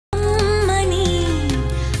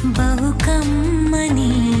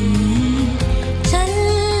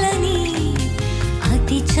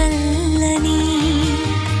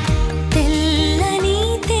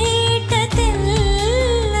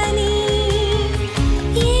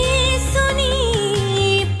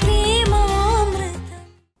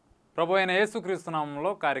ప్రభు అయిన యేసుక్రీస్తు నామములో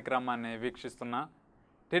కార్యక్రమాన్ని వీక్షిస్తున్న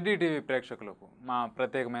టెడ్డీ టీవీ ప్రేక్షకులకు మా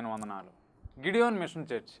ప్రత్యేకమైన వందనాలు. గిడియోన్ మిషన్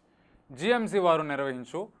చర్చ్ GMC వారు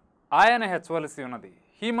నిర్వహించు ఆయన హెచ్చవలసి ఉన్నది,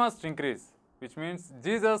 he must increase which means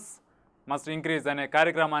Jesus must increase అనే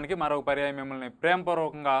కార్యక్రమానికి మరొక పర్యాయం మిమ్మల్ని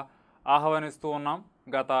ప్రేమపూర్వకంగా ఆహ్వానిస్తూ ఉన్నాం.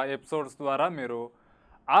 గత ఎపిసోడ్స్ ద్వారా మీరు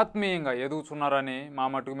ఆత్మీయంగా ఎదుగుతున్నారని మా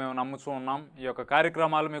మటుకు మేము నమ్ముతూ ఉన్నాం. ఈ యొక్క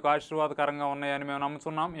కార్యక్రమాలు మీకు ఆశీర్వాదకరంగా ఉన్నాయని మేము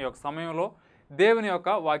నమ్ముతున్నాం. ఈ యొక్క సమయంలో దేవుని యొక్క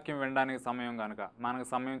వాక్యం వినడానికి సమయం కనుక మనకు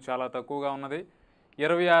సమయం చాలా తక్కువగా ఉన్నది.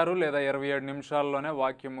 26 లేదా 27 నిమిషాల్లోనే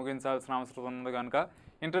వాక్యం ముగించాల్సిన అవసరం ఉంది కనుక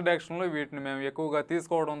ఇంట్రడక్షన్లో వీటిని మేము ఎక్కువగా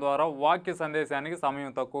తీసుకోవడం ద్వారా వాక్య సందేశానికి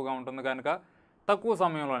సమయం తక్కువగా ఉంటుంది కనుక తక్కువ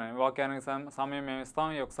సమయంలోనే వాక్యానికి సమయం మేము ఇస్తాం.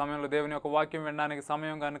 ఈ యొక్క సమయంలో దేవుని యొక్క వాక్యం వినడానికి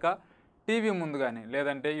సమయం కనుక టీవీ ముందు కానీ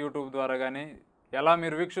లేదంటే యూట్యూబ్ ద్వారా కానీ ఎలా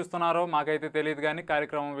మీరు వీక్షిస్తున్నారో మాకైతే తెలియదు, కానీ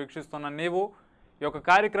కార్యక్రమం వీక్షిస్తున్న నీవు ఈ యొక్క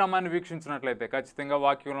కార్యక్రమాన్ని వీక్షించినట్లయితే ఖచ్చితంగా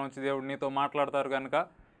వాక్యంలోంచి దేవుడు నీతో మాట్లాడతారు కనుక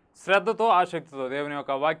శ్రద్ధతో ఆసక్తితో దేవుని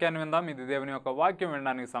యొక్క వాక్యాన్ని విందాం. ఇది దేవుని యొక్క వాక్యం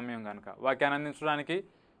వినడానికి సమయం కనుక వాక్యాన్ని అందించడానికి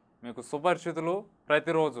మీకు సుపరిచితులు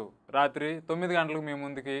ప్రతిరోజు రాత్రి 9 గంటలకు మీ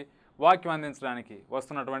ముందుకి వాక్యం అందించడానికి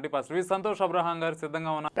వస్తున్నటువంటి పాస్టర్ సంతోష్ అబ్రహాం గారు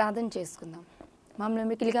సిద్ధంగా ఉన్నారు. ప్రార్థన చేసుకుందాం. మమ్మల్ని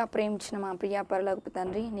మికిలిగా ప్రేమించిన మా ప్రియ పరలోకపు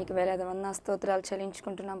తండ్రి, నీకు వేలాది వందన స్తోత్రాలు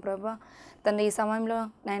చెల్లించుకుంటున్నాం ప్రభా. తండ్రి, ఈ సమయంలో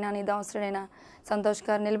నైనా నీ దాసుడైన సంతోష్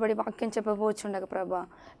గారు నిలబడి వాక్యం చెప్పబోచుండగా ప్రభా,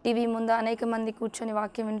 టీవీ ముందు అనేక మంది కూర్చొని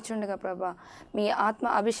వాక్యం వినుచుండగా ప్రభా, మీ ఆత్మ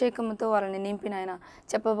అభిషేకంతో వాళ్ళని నింపినైనా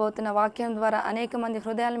చెప్పబోతున్న వాక్యం ద్వారా అనేక మంది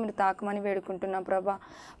హృదయాలు మీరు తాకమని వేడుకుంటున్నాం ప్రభా.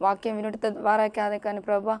 వాక్యం వినుట ద్వారా కాదే కానీ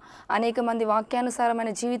ప్రభా, అనేక మంది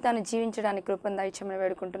వాక్యానుసారమైన జీవితాన్ని జీవించడానికి కృపను దయచేయమని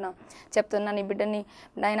వేడుకుంటున్నాం. చెప్తున్నా నీ బిడ్డని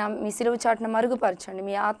నైనా మీ సిలువ చాటున మరుగుపరచండి,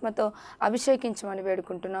 మీ ఆత్మతో అభిషేకించమని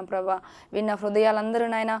వేడుకుంటున్నాం ప్రభా. విన్న హృదయాలందరూ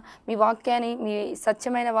నాయన మీ వాక్యాన్ని, మీ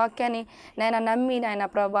సత్యమైన వాక్యాన్ని నైనా నమ్మి నాయన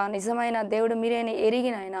ప్రభా, నిజమైన దేవుడు మీరేని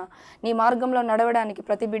ఎరిగి నాయన నీ మార్గంలో నడవడానికి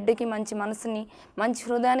ప్రతి బిడ్డకి మంచి మనసుని, మంచి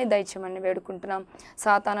హృదయాన్ని దయచేయమని వేడుకుంటున్నాం.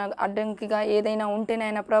 సాతాను అడ్డంకిగా ఏదైనా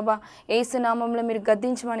ఉంటేనైనా ప్రభా, యేసు నామంలో మీరు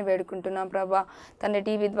గద్దించమని వేడుకుంటున్నాం ప్రభా. తండ్రి,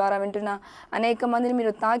 టీవీ ద్వారా వింటున్న అనేక మందిని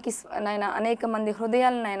మీరు తాకి నాయన అనేక మంది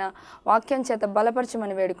హృదయాలనైనా వాక్యం చేత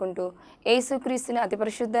బలపరచమని వేడుకుంటూ యేసుక్రీస్తుని అతి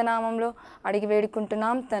పరిశుద్ధ నామంలో అడిగి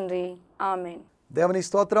వేడుకుంటున్నాం తండ్రి, ఆమేన్. దేవుని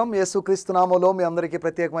స్తోత్రం. యేసుక్రీస్తు నామములో మీ అందరికీ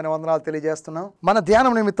ప్రత్యేకమైన వందనాలు తెలియజేస్తున్నాం. మన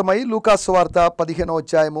ధ్యానం నిమిత్తమై లూకాసు వార్త 15వ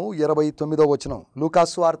అధ్యాయము 29వ వచనం.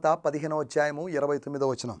 లూకాసు వార్త 15వ అధ్యాయము 29వ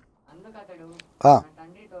వచనం. అందుకతడు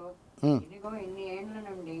తండ్రితో, ఇదిగో ఇన్ని ఏండ్ల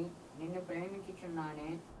నుండి నిన్ను ప్రేమించుచున్నానే,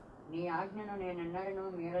 నీ ఆజ్ఞను నేనెన్నడూ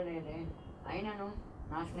మీరలేదే, అయినను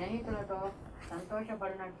నా స్నేహితులతో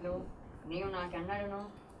సంతోషపడినట్లు నీవు నాకెన్నడూ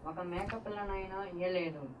ఒక మేకపిల్లనైనా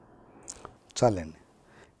ఇయ్యలేదు. చాలండి,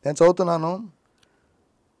 నేను చదువుతున్నాను.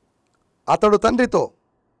 అతడు తండ్రితో,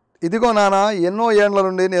 ఇదిగో నాన్న, ఎన్నో ఏండ్ల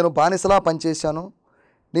నుండి నేను బానిసలా పనిచేశాను,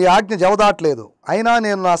 నీ ఆజ్ఞ జవదాట్లేదు, అయినా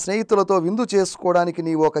నేను నా స్నేహితులతో విందు చేసుకోవడానికి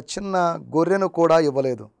నీవు ఒక చిన్న గొర్రెను కూడా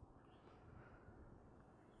ఇవ్వలేదు.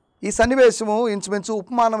 ఈ సన్నివేశము ఇంచుమించు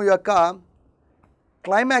ఉపమానం యొక్క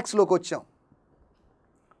క్లైమాక్స్లోకి వచ్చాం.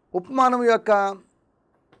 ఉపమానం యొక్క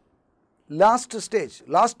లాస్ట్ స్టేజ్,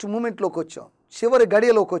 లాస్ట్ మూమెంట్లోకి వచ్చాం, చివరి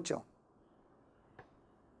గడియలోకి వచ్చాం.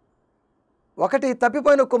 ఒకటి,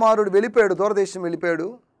 తప్పిపోయిన కుమారుడు వెళ్ళిపోయాడు, దూరదేశం వెళ్ళిపోయాడు.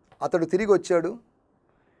 అతడు తిరిగి వచ్చాడు.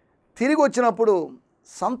 తిరిగి వచ్చినప్పుడు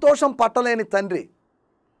సంతోషం పట్టలేని తండ్రి.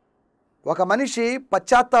 ఒక మనిషి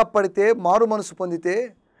పశ్చాత్తాపడితే, మారు మనసు పొందితే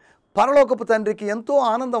పరలోకపు తండ్రికి ఎంతో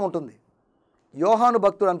ఆనందం ఉంటుంది. యోహాను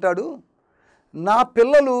భక్తుడు అంటాడు, నా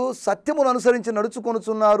పిల్లలు సత్యమును అనుసరించి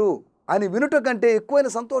నడుచుకొనుచున్నారు అని వినుట కంటే ఎక్కువైన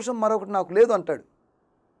సంతోషం మరొకటి నాకు లేదు అంటాడు.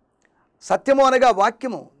 సత్యము అనగా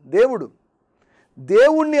వాక్యము, దేవుడు.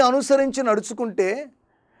 దేవుణ్ణి అనుసరించి నడుచుకుంటే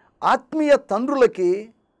ఆత్మీయ తండ్రులకి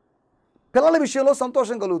పిల్లల విషయంలో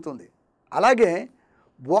సంతోషం కలుగుతుంది. అలాగే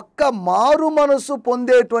ఒక్క మారు మనసు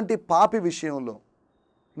పొందేటువంటి పాపి విషయంలో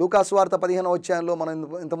లూకాసు వార్త 15వ అధ్యాయంలో మనం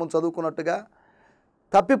ఇంతకుముందు చదువుకున్నట్టుగా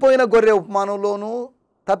తప్పిపోయిన గొర్రె ఉపమానంలోనూ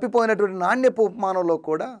తప్పిపోయినటువంటి నాణ్యపు ఉపమానంలో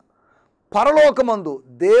కూడా పరలోకమందు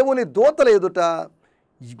దేవుని దూతల ఎదుట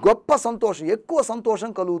గొప్ప సంతోషం, ఎక్కువ సంతోషం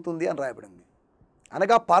కలుగుతుంది అని రాయబడింది.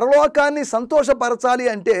 అనగా పరలోకాన్ని సంతోషపరచాలి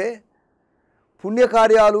అంటే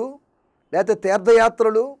పుణ్యకార్యాలు లేకపోతే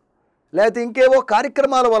తీర్థయాత్రలు లేకపోతే ఇంకేవో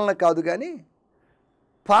కార్యక్రమాల వలన కాదు, కానీ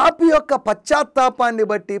పాపి యొక్క పశ్చాత్తాపాన్ని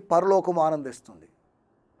బట్టి పరలోకం ఆనందిస్తుంది.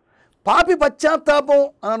 పాపి పశ్చాత్తాపం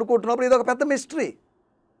అని అనుకుంటున్నప్పుడు ఇది ఒక పెద్ద మిస్టరీ.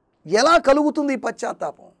 ఎలా కలుగుతుంది ఈ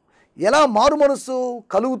పశ్చాత్తాపం? ఎలా మారు మనసు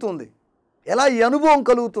కలుగుతుంది? ఎలా ఈ అనుభవం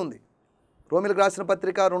కలుగుతుంది? రోమిలకు రాసిన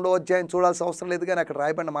పత్రిక 2వ అధ్యాయం చూడాల్సిన అవసరం లేదు, కానీ అక్కడ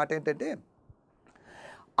రాయబడిన మాట ఏంటంటే,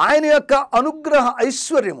 ఆయన యొక్క అనుగ్రహ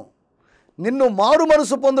ఐశ్వర్యము నిన్ను మారు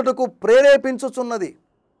మనసు పొందుటకు ప్రేరేపించుచున్నది.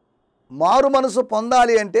 మారు మనసు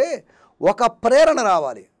పొందాలి అంటే ఒక ప్రేరణ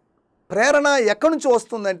రావాలి. ప్రేరణ ఎక్కడి నుంచి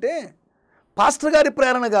వస్తుందంటే పాస్టర్ గారి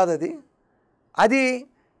ప్రేరణ కాదు అది, అది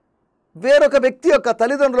వేరొక వ్యక్తి యొక్క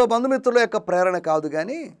తల్లిదండ్రుల బంధుమిత్రుల యొక్క ప్రేరణ కాదు,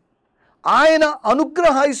 కానీ ఆయన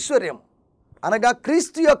అనుగ్రహ ఐశ్వర్యం అనగా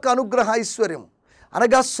క్రీస్తు యొక్క అనుగ్రహ ఐశ్వర్యం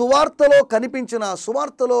అనగా సువార్తలో కనిపించిన,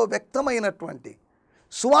 సువార్తలో వ్యక్తమైనటువంటి,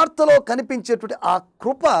 సువార్తలో కనిపించేటువంటి ఆ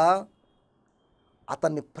కృప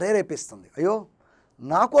అతన్ని ప్రేరేపిస్తుంది. అయ్యో,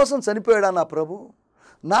 నా కోసం చనిపోయాడా నా ప్రభు,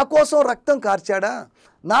 నా కోసం రక్తం కార్చాడా,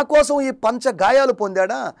 నా కోసం ఈ పంచ గాయాలు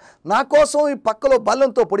పొందాడా, నా కోసం ఈ పక్కలో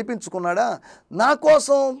బల్లంతో పొడిపించుకున్నాడా, నా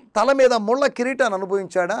కోసం తల మీద ముళ్ళ కిరీటాన్ని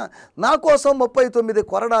అనుభవించాడా, నా కోసం 39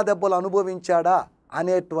 కొరడా దెబ్బలు అనుభవించాడా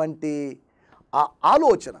అనేటువంటి ఆ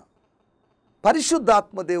ఆలోచన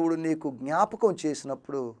పరిశుద్ధాత్మ దేవుడు నీకు జ్ఞాపకం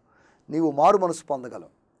చేసినప్పుడు నీవు మారు మనసు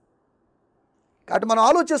పొందగలవు. కాబట్టి మనం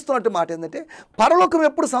ఆలోచిస్తున్నట్టు మాట ఏంటంటే, పరలోకం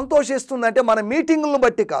ఎప్పుడు సంతోషిస్తుందంటే మన మీటింగులను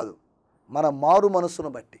బట్టి కాదు, మన మారు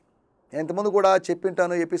మనస్సును బట్టి. ఎంతమంది కూడా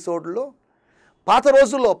చెప్పింటాను ఎపిసోడ్లో, పాత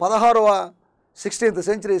రోజుల్లో 16వ 16th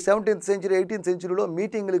century 17th century 18th సెంచరీలో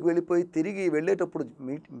మీటింగులకు వెళ్ళిపోయి తిరిగి వెళ్ళేటప్పుడు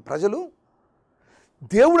ప్రజలు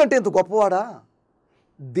దేవుడు అంటే ఎంత గొప్పవాడా,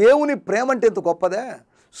 దేవుని ప్రేమ అంటే ఎంత గొప్పదా,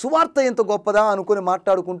 సువార్త ఎంత గొప్పదా అనుకుని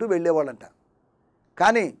మాట్లాడుకుంటూ వెళ్ళేవాళ్ళంట.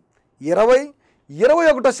 కానీ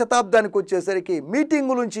 21వ శతాబ్దానికి వచ్చేసరికి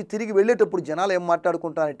మీటింగు నుంచి తిరిగి వెళ్ళేటప్పుడు జనాలు ఏం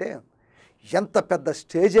మాట్లాడుకుంటారంటే, ఎంత పెద్ద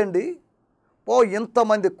స్టేజ్ అండి,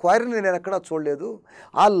 ఎంతమంది క్వైర్ని నేను ఎక్కడా చూడలేదు,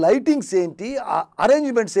 ఆ లైటింగ్స్ ఏంటి, ఆ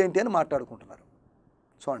అరేంజ్మెంట్స్ ఏంటి అని మాట్లాడుకుంటున్నారు.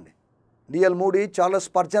 చూడండి, డిఎల్ మూడీ, చార్లెస్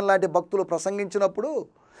స్పర్జన్ లాంటి భక్తులు ప్రసంగించినప్పుడు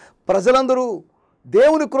ప్రజలందరూ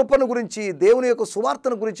దేవుని కృపను గురించి, దేవుని యొక్క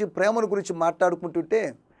సువార్తను గురించి, ప్రేమను గురించి మాట్లాడుకుంటుంటే,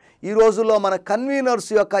 ఈ రోజుల్లో మన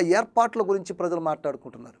కన్వీనర్స్ యొక్క ఏర్పాట్ల గురించి ప్రజలు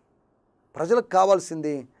మాట్లాడుకుంటున్నారు. ప్రజలకు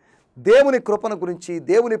కావాల్సింది దేవుని కృపను గురించి,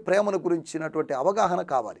 దేవుని ప్రేమను గురించినటువంటి అవగాహన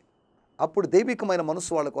కావాలి. అప్పుడు దైవికమైన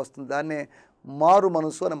మనసు వాళ్ళకు వస్తుంది. దాన్నే మారు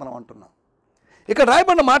మనసు అని మనం అంటున్నాం. ఇక్కడ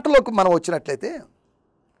రాయబడిన మాటలోకి మనం వచ్చినట్లయితే,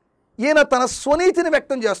 ఈయన తన స్వనీతిని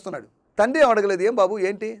వ్యక్తం చేస్తున్నాడు. తండ్రి అడగలేదు, ఏం బాబు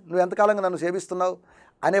ఏంటి నువ్వు ఎంతకాలంగా నన్ను సేవిస్తున్నావు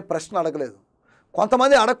అనే ప్రశ్న అడగలేదు.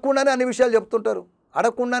 కొంతమంది అడగకుండానే అన్ని విషయాలు చెప్తుంటారు,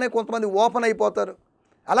 అడగకుండానే కొంతమంది ఓపెన్ అయిపోతారు.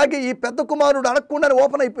 అలాగే ఈ పెద్ద కుమారుడు అడగకుండానే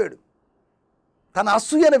ఓపెన్ అయిపోయాడు. తన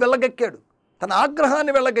అసూయని వెళ్ళగెక్కాడు, తన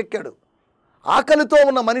ఆగ్రహాన్ని వెళ్ళగెక్కాడు. ఆకలితో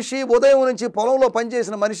ఉన్న మనిషి, ఉదయం నుంచి పొలంలో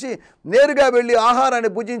పనిచేసిన మనిషి నేరుగా వెళ్ళి ఆహారాన్ని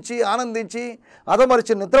భుజించి ఆనందించి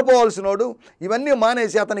అదమరిచి నిద్రపోవాల్సినోడు ఇవన్నీ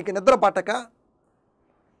మానేసి అతనికి నిద్ర పట్టక,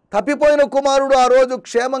 తప్పిపోయిన కుమారుడు ఆ రోజు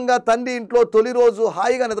క్షేమంగా తండ్రి ఇంట్లో తొలి రోజు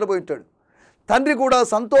హాయిగా నిద్రపోయింటాడు. తండ్రి కూడా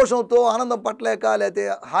సంతోషంతో ఆనందం పట్టలేక లేకపోతే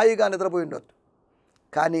హాయిగా నిద్రపోయి ఉండొచ్చు.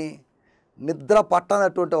 కానీ నిద్ర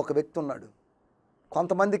పట్టనటువంటి ఒక వ్యక్తి ఉన్నాడు.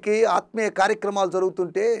 కొంతమందికి ఆత్మీయ కార్యక్రమాలు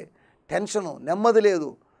జరుగుతుంటే టెన్షను, నెమ్మది లేదు,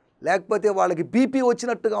 లేకపోతే వాళ్ళకి బీపీ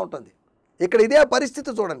వచ్చినట్టుగా ఉంటుంది. ఇక్కడ ఇదే పరిస్థితి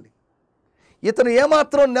చూడండి. ఇతను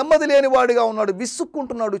ఏమాత్రం నెమ్మది లేనివాడిగా ఉన్నాడు,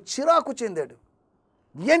 విసుక్కుంటున్నాడు, చిరాకు చెందాడు.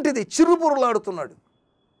 ఏంటిది, చిరుపురులాడుతున్నాడు.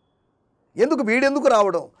 వీడెందుకు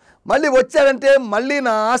రావడం, మళ్ళీ వచ్చాడంటే మళ్ళీ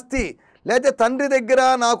నా ఆస్తి లేకపోతే తండ్రి దగ్గర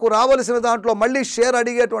నాకు రావలసిన దాంట్లో మళ్ళీ షేర్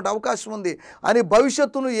అడిగేటువంటి అవకాశం ఉంది అని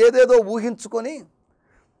భవిష్యత్తును ఏదేదో ఊహించుకొని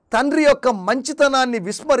తండ్రి యొక్క మంచితనాన్ని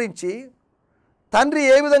విస్మరించి తండ్రి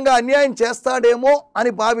ఏ విధంగా అన్యాయం చేస్తాడేమో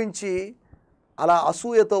అని భావించి అలా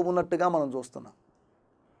అసూయతో ఉన్నట్టుగా మనం చూస్తున్నాం.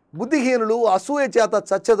 బుద్ధిహీనులు అసూయ చేత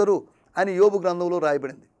చచ్చెదరు అని యోబు గ్రంథంలో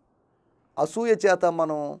రాయబడింది. అసూయ చేత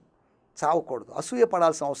మనం చావకూడదు, అసూయ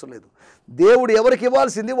పడాల్సిన అవసరం లేదు. దేవుడు ఎవరికి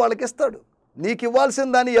ఇవ్వాల్సింది వాళ్ళకి ఇస్తాడు. నీకు ఇవ్వాల్సిన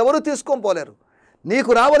దాన్ని ఎవరు తీసుకొని పోలేరు.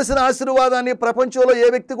 నీకు రావలసిన ఆశీర్వాదాన్ని ప్రపంచంలో ఏ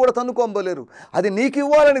వ్యక్తి కూడా తన్నుకోలేరు. అది నీకు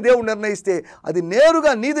ఇవ్వాలని దేవుడు నిర్ణయిస్తే అది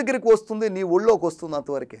నేరుగా నీ దగ్గరికి వస్తుంది, నీ ఒళ్ళోకి వస్తుంది,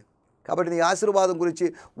 అంతవరకే. కాబట్టి నీ ఆశీర్వాదం గురించి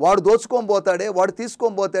వాడు దోచుకొని పోతాడే, వాడు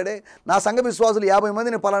తీసుకొని పోతాడే, నా సంఘ విశ్వాసులు 50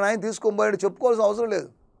 మందిని పలానా ఆయన తీసుకొని పోయాడు చెప్పుకోవాల్సిన అవసరం లేదు.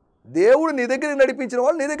 దేవుడు నీ దగ్గరికి నడిపించిన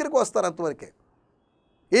వాళ్ళు నీ దగ్గరికి వస్తారు, అంతవరకే.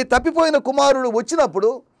 ఈ తప్పిపోయిన కుమారుడు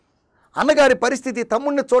వచ్చినప్పుడు అన్నగారి పరిస్థితి,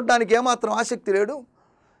 తమ్ముడిని చూడడానికి ఏమాత్రం ఆసక్తి లేడు,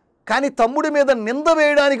 కానీ తమ్ముడి మీద నింద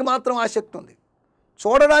వేయడానికి మాత్రం ఆసక్తి ఉంది.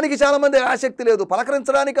 చూడడానికి చాలామంది ఆసక్తి లేదు,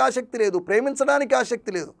 పలకరించడానికి ఆసక్తి లేదు, ప్రేమించడానికి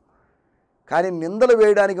ఆసక్తి లేదు, కానీ నిందలు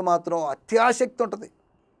వేయడానికి మాత్రం అత్యాసక్తి ఉంటుంది.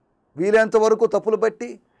 వీలైనంత వరకు తప్పులు బట్టి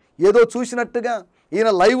ఏదో చూసినట్టుగా, ఈయన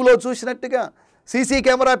లైవ్లో చూసినట్టుగా, సీసీ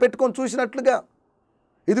కెమెరా పెట్టుకొని చూసినట్లుగా,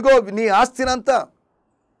 ఇదిగో నీ ఆస్తినంతా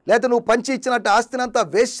లేకపోతే నువ్వు పంచి ఇచ్చినట్టు ఆస్తినంతా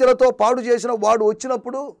వేశ్యలతో పాడు చేసిన వాడు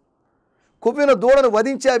వచ్చినప్పుడు కొవ్విన దూడను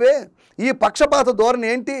వధించావే, ఈ పక్షపాత ధోరణి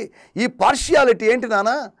ఏంటి, ఈ పార్షియాలిటీ ఏంటి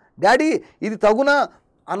నాన్న, డాడీ ఇది తగునా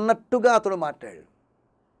అన్నట్టుగా అతడు మాట్లాడాడు.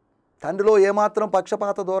 తండ్రిలో ఏమాత్రం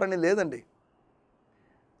పక్షపాత ధోరణి లేదండి.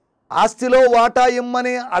 ఆస్తిలో వాటా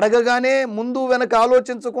ఇమ్మని అడగగానే ముందు వెనక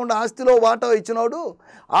ఆలోచించకుండా ఆస్తిలో వాటా ఇచ్చినాడు.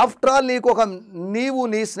 ఆఫ్టర్ ఆల్ నీవు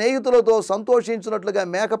నీ స్నేహితులతో సంతోషించినట్లుగా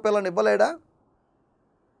మేకపిల్లని ఇవ్వలేడా?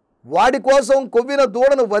 వాడి కోసం కొవ్విన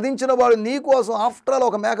దూడను వధించిన వాడు నీ కోసం ఆఫ్టర్ ఆల్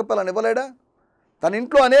ఒక మేకపిల్లని ఇవ్వలేడా? తన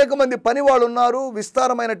ఇంట్లో అనేక మంది పనివాళ్ళు ఉన్నారు,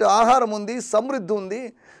 విస్తారమైన ఆహారం ఉంది, సమృద్ధి ఉంది,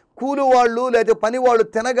 కూలి వాళ్ళు లేదా పనివాళ్ళు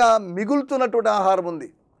తినగా మిగులుతున్నటువంటి ఆహారం ఉంది.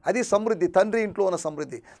 అది సమృద్ధి, తండ్రి ఇంట్లో ఉన్న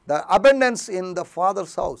సమృద్ధి, the abundance in the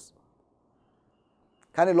fathers house.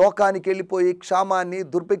 కానీ లోకానికి వెళ్ళిపోయి క్షామాన్ని,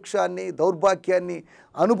 దుర్భిక్షాన్ని, దౌర్భాగ్యాన్ని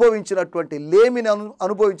అనుభవించినటువంటి, లేమిని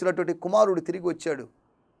అనుభవించినటువంటి కుమారుడు తిరిగి వచ్చాడు.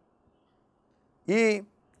 ఈ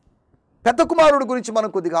పెద్ద కుమారుడు గురించి మనం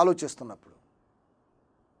కొద్దిగా ఆలోచిస్తున్నప్పుడు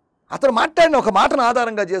అతను మాట్లాడిన ఒక మాటను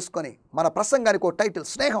ఆధారంగా చేసుకొని మన ప్రసంగానికి ఒక టైటిల్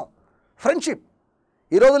స్నేహం, ఫ్రెండ్షిప్.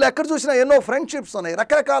 ఈ రోజుల్లో ఎక్కడ చూసినా ఎన్నో ఫ్రెండ్షిప్స్ ఉన్నాయి,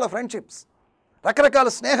 రకరకాల ఫ్రెండ్షిప్స్, రకరకాల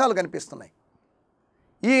స్నేహాలు కనిపిస్తున్నాయి.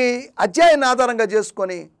 ఈ అధ్యాయాన్ని ఆధారంగా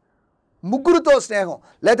చేసుకొని ముగ్గురితో స్నేహం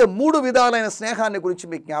లేదా 3 విధాలైన స్నేహాన్ని గురించి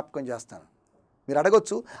మీకు జ్ఞాపకం చేస్తాను. మీరు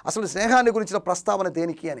అడగొచ్చు, అసలు స్నేహాన్ని గురించిన ప్రస్తావన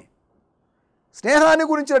దేనికి అని. స్నేహాన్ని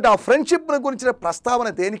గురించిన, ఆ ఫ్రెండ్షిప్ని గురించిన ప్రస్తావన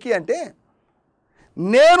దేనికి అంటే,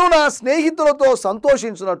 నేను నా స్నేహితులతో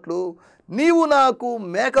సంతోషించినట్లు నీవు నాకు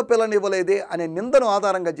మేక పిల్లనివ్వలేదే అనే నిందను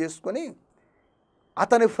ఆధారంగా చేసుకొని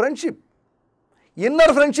అతని ఫ్రెండ్షిప్,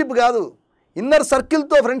 ఇన్నర్ ఫ్రెండ్షిప్ కాదు, ఇన్నర్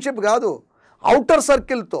సర్కిల్తో ఫ్రెండ్షిప్ కాదు, అవుటర్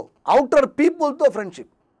సర్కిల్తో, అవుటర్ పీపుల్తో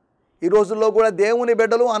ఫ్రెండ్షిప్. ఈ రోజుల్లో కూడా దేవుని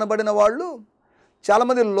బిడ్డలు అనబడిన వాళ్ళు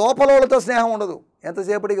చాలామంది లోపలతో స్నేహం ఉండదు.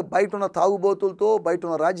 ఎంతసేపటికి బయట ఉన్న తాగుబోతులతో, బయట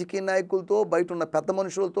ఉన్న రాజకీయ నాయకులతో, బయట ఉన్న పెద్ద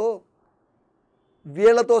మనుషులతో,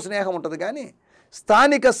 వీళ్ళతో స్నేహం ఉంటుంది. కానీ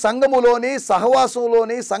స్థానిక సంఘములోని,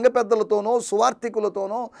 సహవాసంలోని సంఘ పెద్దలతోనో,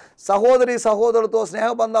 సువార్థికులతోనో, సహోదరి సహోదరులతో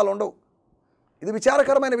స్నేహబంధాలు ఉండవు. ఇది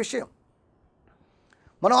విచారకరమైన విషయం.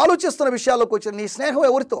 మనం ఆలోచిస్తున్న విషయాల్లోకి వచ్చి నీ స్నేహం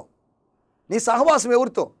ఎవరితో, నీ సహవాసం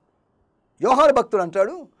ఎవరితో? యోహాను భక్తుడు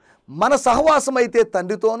అంటాడు, మన సహవాసం అయితే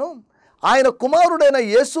తండ్రితోనూ ఆయన కుమారుడైన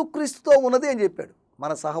యేసుక్రీస్తుతో ఉన్నది అని చెప్పాడు.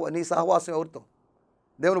 నీ సహవాసం ఎవరితో?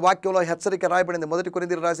 దేవుని వాక్యంలో హెచ్చరిక రాయబడింది. 1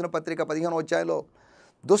 కొరింథీయులకు రాసిన పత్రిక 15వ అధ్యాయంలో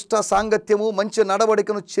దుష్ట సాంగత్యము మంచి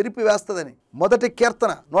నడవడికను చెరిపివేస్తుందని. 1వ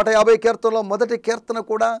కీర్తన 150 కీర్తనలో 1వ కీర్తన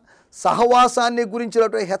కూడా సహవాసాన్ని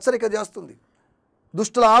గురించినటువంటి హెచ్చరిక చేస్తుంది.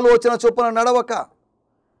 దుష్టుల ఆలోచన చొప్పున నడవక,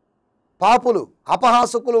 పాపులు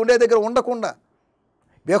అపహాసకులు ఉండే దగ్గర ఉండకుండా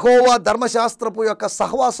యెహోవా ధర్మశాస్త్రపు యొక్క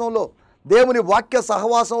సహవాసంలో, దేవుని వాక్య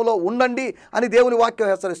సహవాసంలో ఉండండి అని దేవుని వాక్యం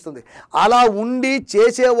హెచ్చరిస్తుంది. అలా ఉండి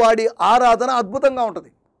చేసేవాడి ఆరాధన అద్భుతంగా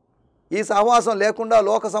ఉంటుంది. ఈ సహవాసం లేకుండా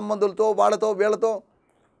లోక సంబంధులతో, వాళ్ళతో వీళ్ళతో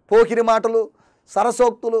పోకిరి మాటలు,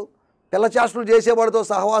 సరసోక్తులు, పిల్లచాష్టులు చేసేవాడితో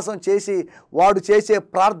సహవాసం చేసి వాడు చేసే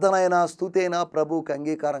ప్రార్థన అయినా స్తుతైనా ప్రభువుకి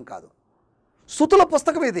అంగీకారం కాదు. స్తుతుల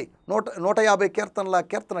పుస్తకం ఇది, 150 కీర్తనల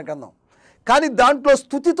కీర్తన గ్రంథం. కానీ దాంట్లో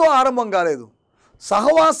స్తుతితో ఆరంభం కాలేదు,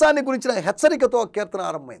 సహవాసాన్ని గురించిన హెచ్చరికతో కీర్తన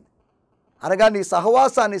ఆరంభమైంది. అనగా నీ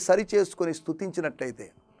సహవాసాన్ని సరిచేసుకొని స్తుతించినట్లయితే,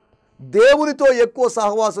 దేవునితో ఎక్కువ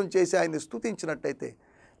సహవాసం చేసి ఆయన్ని స్తుతించినట్లయితే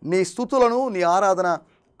నీ స్తుతులను, నీ ఆరాధన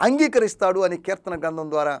అంగీకరిస్తాడు అని కీర్తన గ్రంథం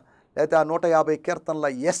ద్వారా లేదా 150 కీర్తనల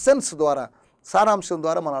ఎస్సెన్స్ ద్వారా, సారాంశం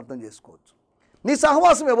ద్వారా మనం అర్థం చేసుకోవచ్చు. నీ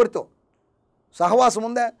సహవాసం ఎవరితో? సహవాసం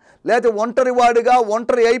ఉందా? లేకపోతే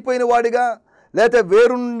ఒంటరి అయిపోయిన వాడిగా, లేకపోతే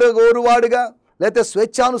వేరుండగోరువాడిగా, లేకపోతే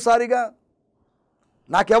స్వేచ్ఛానుసారిగా,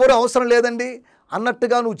 నాకెవరు అవసరం లేదండి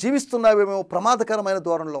అన్నట్టుగా నువ్వు జీవిస్తున్నావేమో, ప్రమాదకరమైన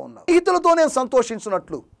ధోరణిలో ఉన్నావు. స్నేహితులతో నేను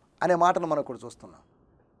సంతోషించినట్లు అనే మాటను మనం కూడా చూస్తున్నాం.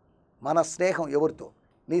 మన స్నేహం ఎవరితో?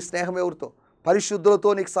 నీ స్నేహం ఎవరితో? పరిశుద్ధులతో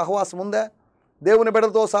నీకు సహవాసం ఉందా? దేవుని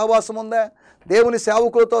బిడ్డలతో సహవాసం ఉందా? దేవుని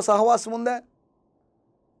సేవకులతో సహవాసం ఉందా?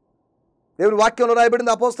 దేవుని వాక్యంలో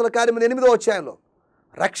రాయబడింది అపోస్తల కార్యం 8వ అధ్యాయంలో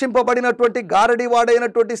రక్షింపబడినటువంటి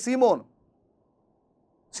గారడీవాడైనటువంటి సీమోను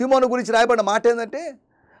గురించి రాయబడిన మాట ఏంటంటే,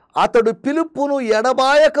 అతడు పిలుపును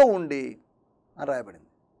ఎడబాయక ఉండి అని రాయబడింది.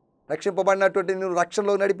 రక్షింపబడినటువంటి నేను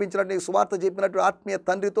రక్షణలో నడిపించినట్టు, నీకు సువార్త చెప్పినట్టు ఆత్మీయ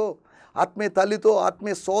తండ్రితో, ఆత్మీయ తల్లితో,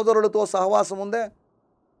 ఆత్మీయ సోదరులతో సహవాసం ఉందా?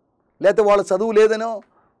 లేకపోతే వాళ్ళ చదువు లేదనో,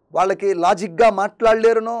 వాళ్ళకి లాజిక్గా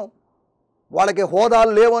మాట్లాడలేరనో, వాళ్ళకి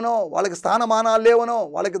హోదాలు లేవనో, వాళ్ళకి స్థానమానాలు లేవనో,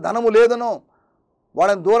 వాళ్ళకి ధనము లేదనో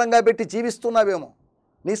వాళ్ళని దూరంగా పెట్టి జీవిస్తున్నావేమో.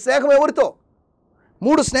 నీ స్నేహం ఎవరితో?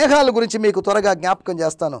 3 స్నేహాల గురించి మీకు త్వరగా జ్ఞాపకం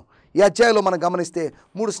చేస్తాను. ఈ అధ్యాయంలో మనం గమనిస్తే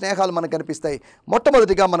 3 స్నేహాలు మనకు కనిపిస్తాయి.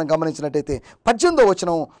 మొట్టమొదటిగా మనం గమనించినట్టయితే 18వ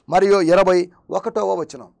వచనం మరియు 21వ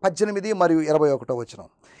వచనం, 18 మరియు 21వ వచనం.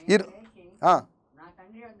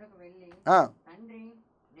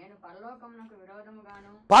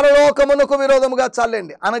 పరలోకమునకు విరోధముగా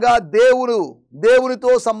చాలండి, అనగా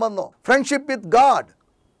దేవునితో సంబంధం, friendship with God,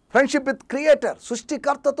 friendship with creator,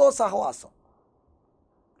 సృష్టికర్తతో సహవాసం.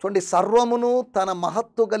 చూడండి, సర్వమును తన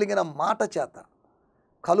మహత్తు కలిగిన మాట చేత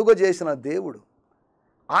కలుగజేసిన దేవుడు,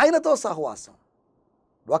 ఆయనతో సహవాసం.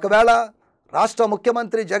 ఒకవేళ రాష్ట్ర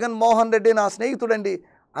ముఖ్యమంత్రి జగన్మోహన్ రెడ్డి నా స్నేహితుడండి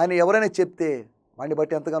ఆయన ఎవరైనా చెప్తే వాడిని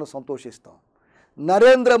బట్టి ఎంతగానో సంతోషిస్తాం.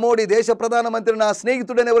 నరేంద్ర మోడీ దేశ ప్రధానమంత్రి నా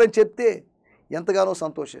స్నేహితుడని ఎవరైనా చెప్తే ఎంతగానో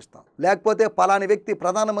సంతోషిస్తాం. లేకపోతే పలాని వ్యక్తి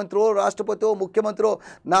ప్రధానమంత్రో రాష్ట్రపతిో ముఖ్యమంత్రో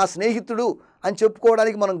నా స్నేహితుడు అని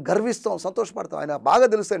చెప్పుకోవడానికి మనం గర్విస్తాం, సంతోషపడతాం. ఆయన బాగా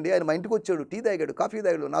తెలుసండి, ఆయన మా ఇంటికి వచ్చాడు, టీ తాగాడు, కాఫీ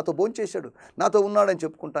తాగాడు, నాతో భోంచేశాడు, నాతో ఉన్నాడని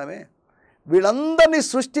చెప్పుకుంటామే. వీళ్ళందరినీ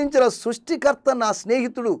సృష్టించిన సృష్టికర్త నా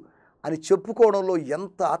స్నేహితుడు అని చెప్పుకోవడంలో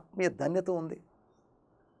ఎంత ఆత్మీయ ధన్యత ఉంది.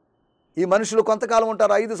 ఈ మనుషులు కొంతకాలం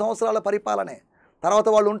ఉంటారు, 5 సంవత్సరాల పరిపాలనే, తర్వాత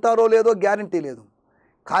వాళ్ళు ఉంటారో లేదో గ్యారంటీ లేదు.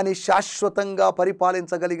 కానీ శాశ్వతంగా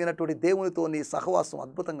పరిపాలించగలిగినటువంటి దేవునితో నీ సహవాసం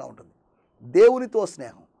అద్భుతంగా ఉంటుంది. దేవునితో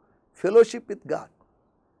స్నేహం, ఫెలోషిప్ విత్ గాడ్.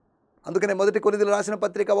 అందుకనే 1 కొరింథీయులకు రాసిన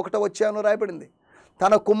పత్రిక 1వ అధ్యాయంలో రాయబడింది,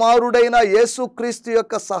 తన కుమారుడైన యేసుక్రీస్తు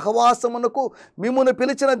యొక్క సహవాసమునకు మిమ్మును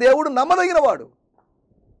పిలిచిన దేవుడు నమ్మదగినవాడు.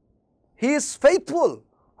 He is faithful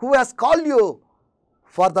who has called you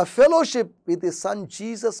for the fellowship with the son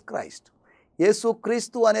Jesus Christ.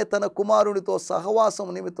 యేసుక్రీస్తు అనే తన కుమారునితో సహవాసం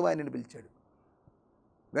నిమిత్తం ఆయనను పిలిచాడు.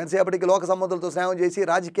 ఎంతసేపటికి లోక సంబంధాలతో స్నేహం చేసి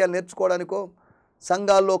రాజకీయాలు నేర్చుకోవడానికో,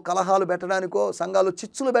 సంఘాల్లో కలహాలు పెట్టడానికో, సంఘాల్లో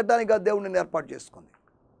చిచ్చులు పెట్టడానికో దేవుడిని ఏర్పాటు చేసుకుంది.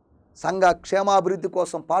 సంఘ క్షేమాభివృద్ధి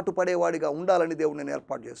కోసం పాటుపడేవాడిగా ఉండాలని దేవుడిని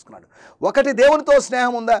ఏర్పాటు చేసుకున్నాడు. ఒకటి దేవునితో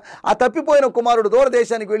స్నేహం ఉందా? ఆ తప్పిపోయిన కుమారుడు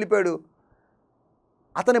దూరదేశానికి వెళ్ళిపోయాడు.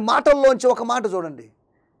 అతని మాటల్లోంచి ఒక మాట చూడండి,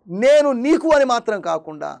 నేను నీకు అని మాత్రం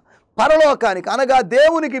కాకుండా పరలోకానికి అనగా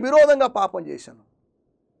దేవునికి విరోధంగా పాపం చేశాను.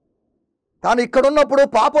 తాను ఇక్కడున్నప్పుడు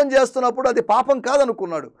పాపం చేస్తున్నప్పుడు అది పాపం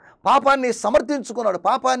కాదనుకున్నాడు, పాపాన్ని సమర్థించుకున్నాడు,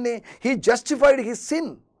 పాపాన్ని he justified his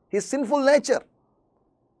sinful nature.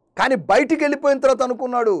 కానీ బయటికి వెళ్ళిపోయిన తర్వాత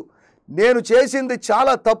అనుకున్నాడు, నేను చేసింది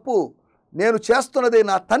చాలా తప్పు, నేను చేస్తున్నది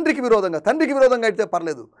నా తండ్రికి విరోధంగా. తండ్రికి విరోధంగా అయితే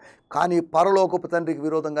పర్లేదు, కానీ పరలోకపు తండ్రికి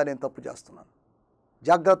విరోధంగా నేను తప్పు చేస్తున్నాను.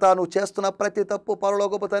 జాగ్రత్త, నువ్వు చేస్తున్న ప్రతి తప్పు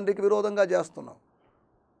పరలోకపు తండ్రికి విరోధంగా చేస్తున్నావు,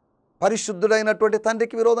 పరిశుద్ధుడైనటువంటి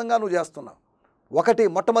తండ్రికి విరోధంగా నువ్వు చేస్తున్నావు.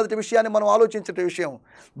 మొట్టమొదటి విషయాన్ని మనం ఆలోచించే విషయం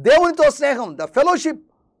దేవునితో స్నేహం, the fellowship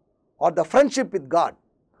are the friendship with God.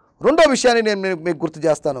 రెండో విషయాన్ని నేను మీకు గుర్తు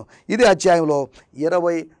చేస్తాను. ఇదే అధ్యాయంలో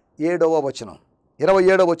 27వ వచనం.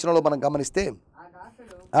 27వ వచనంలో మనం గమనిస్తే,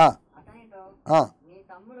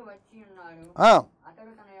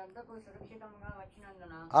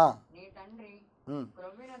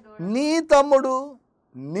 నీ తమ్ముడు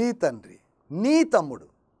నీ తండ్రి, నీ తమ్ముడు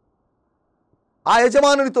ఆ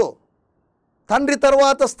యజమానునితో తండ్రి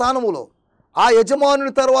తర్వాత స్థానములో, ఆ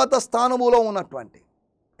యజమానుని తర్వాత స్థానములో ఉన్నటువంటి,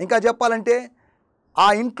 ఇంకా చెప్పాలంటే ఆ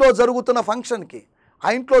ఇంట్లో జరుగుతున్న ఫంక్షన్కి, ఆ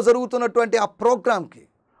ఇంట్లో జరుగుతున్నటువంటి ఆ ప్రోగ్రామ్కి,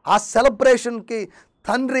 ఆ సెలబ్రేషన్కి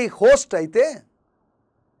తండ్రి హోస్ట్ అయితే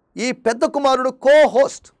ఈ పెద్ద కుమారుడు కో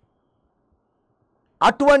హోస్ట్.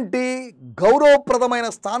 అటువంటి గౌరవప్రదమైన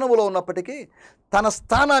స్థానంలో ఉన్నప్పటికీ తన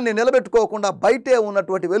స్థానాన్ని నిలబెట్టుకోకుండా బయటే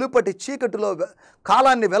ఉన్నటువంటి వెలుపటి చీకటిలో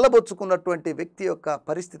కాలాన్ని వెళ్ళబొచ్చుకున్నటువంటి వ్యక్తి యొక్క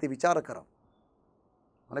పరిస్థితి విచారకరం.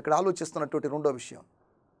 మనం ఇక్కడ ఆలోచిస్తున్నటువంటి రెండో విషయం,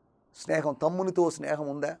 స్నేహం. తమ్మునితో స్నేహం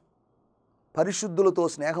ఉందా? పరిశుద్ధులతో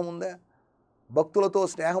స్నేహం ఉందా? భక్తులతో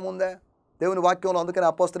స్నేహం ఉందా? దేవుని వాక్యంలో అందుకని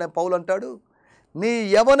అపోస్తలుడైన పౌలు అంటాడు, నీ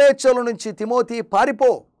యవనేచ్ఛల నుంచి తిమోతి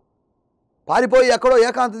పారిపోయి ఎక్కడో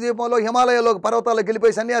ఏకాంత ద్వీపంలో హిమాలయాల్లో పర్వతాలకు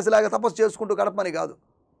వెళ్ళిపోయి సన్యాసిలాగా తపస్సు చేసుకుంటూ గడపని కాదు.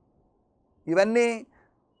 ఇవన్నీ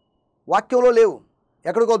వాక్యంలో లేవు.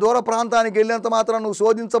 ఎక్కడికో దూర ప్రాంతానికి వెళ్ళినంత మాత్రం నువ్వు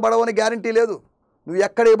శోధించబడవని గ్యారంటీ లేదు. నువ్వు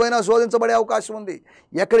ఎక్కడికి పోయినా శోధించబడే అవకాశం ఉంది.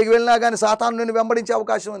 ఎక్కడికి వెళ్ళినా కానీ సాతాను నిన్ను వెంబడించే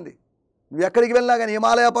అవకాశం ఉంది. నువ్వు ఎక్కడికి వెళ్ళినా కానీ,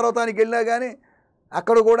 హిమాలయ పర్వతానికి వెళ్ళినా కానీ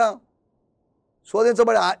అక్కడ కూడా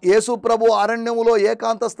శోధించబడే. యేసు ప్రభు అరణ్యములో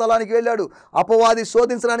ఏకాంత స్థలానికి వెళ్ళాడు. అపవాది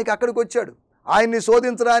శోధించడానికి అక్కడికి వచ్చాడు. ఆయన్ని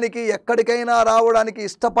శోధించడానికి ఎక్కడికైనా రావడానికి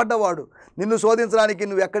ఇష్టపడ్డవాడు. నిన్ను శోధించడానికి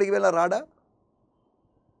నువ్వు ఎక్కడికి వెళ్ళినా రాడా?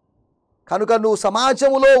 కనుక నువ్వు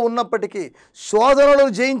సమాజంలో ఉన్నప్పటికీ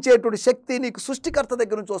శోధనలను జయించేటువంటి శక్తి నీకు సృష్టికర్త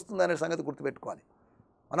దగ్గర నుంచి వస్తుందనే సంగతి గుర్తుపెట్టుకోవాలి.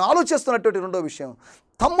 మనం ఆలోచిస్తున్నటువంటి రెండో విషయం,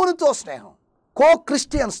 తమ్మునితో స్నేహం, కో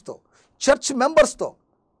క్రిస్టియన్స్తో, చర్చ్ మెంబర్స్తో.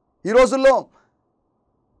 ఈ రోజుల్లో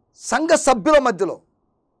సంఘ సభ్యుల మధ్యలో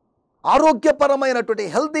ఆరోగ్యపరమైనటువంటి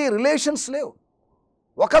హెల్తీ రిలేషన్స్ లేవు.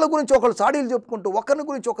 ఒకరి గురించి ఒకరు చాడీలు చెప్పుకుంటూ, ఒకరి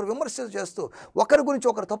గురించి ఒకరు విమర్శలు చేస్తూ, ఒకరి గురించి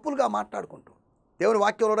ఒకరు తప్పులుగా మాట్లాడుకుంటూ. దేవుని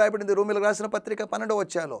వాక్యంలో రాయబడింది, రోమీయులకు రాసిన పత్రిక 12వ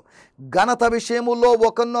అధ్యాయంలో, ఘనత విషయముల్లో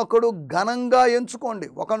ఒకరినొకడు ఘనంగా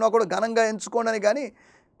ఎంచుకోండి అని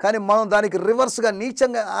కానీ మనం దానికి రివర్స్గా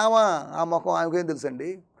నీచంగా ఆ ముఖం ఆమెకేం తెలుసండి,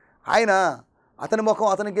 అతని ముఖం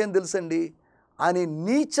అతనికేం తెలుసండి అని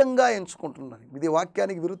నీచంగా ఎంచుకుంటున్నాను. ఇది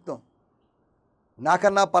వాక్యానికి విరుద్ధం.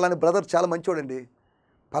 నాకన్నా పలాని బ్రదర్ చాలా మంచోడండి,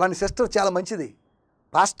 పలాని సిస్టర్ చాలా మంచిది,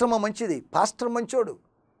 పాస్టర్మ మంచిది, పాస్టర్ మంచోడు,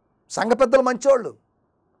 సంఘ పెద్దలు మంచోళ్ళు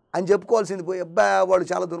అని చెప్పుకోవాల్సింది పోయి, అబ్బా వాళ్ళు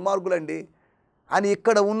చాలా దుర్మార్గులండి అని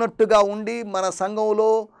ఇక్కడ ఉన్నట్టుగా ఉండి మన సంఘంలో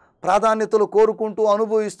ప్రాధాన్యతలు కోరుకుంటూ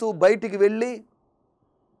అనుభవిస్తూ బయటికి వెళ్ళి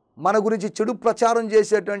మన గురించి చెడు ప్రచారం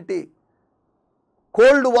చేసేటువంటి,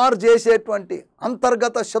 కోల్డ్ వార్ చేసేటువంటి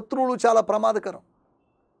అంతర్గత శత్రువులు చాలా ప్రమాదకరం.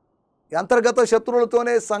 అంతర్గత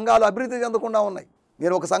శత్రువులతోనే సంఘాలు అభివృద్ధి చెందకుండా ఉన్నాయి.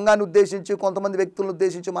 నేను ఒక సంఘాన్ని ఉద్దేశించి కొంతమంది వ్యక్తులను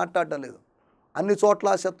ఉద్దేశించి మాట్లాడటం లేదు. అన్ని చోట్ల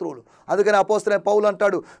శత్రువులు. అందుకని అపోస్తలుడైన పౌలు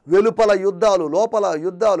అంటాడు, వెలుపల యుద్ధాలు, లోపల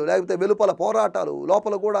యుద్ధాలు, లేకపోతే వెలుపల పోరాటాలు,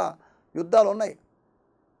 లోపల కూడా యుద్ధాలు ఉన్నాయి.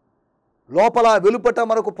 లోపల వెలుపట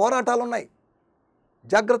మనకు పోరాటాలు ఉన్నాయి.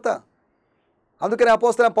 జాగ్రత్త. అందుకని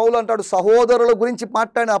అపోస్తలుడైన పౌలు అంటాడు, సహోదరుల గురించి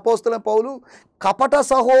మాట్లాడిన అపోస్తలుడైన పౌలు కపట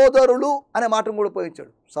సహోదరులు అనే మాటను కూడా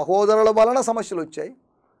ఉపయోగించాడు. సహోదరుల వలన సమస్యలు వచ్చాయి,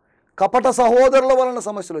 కపట సహోదరుల వలన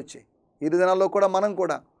సమస్యలు వచ్చాయి. ఈ దినాల్లో కూడా మనం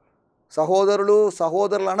కూడా సహోదరులు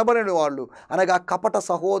అనబడిన వాళ్ళు అనగా కపట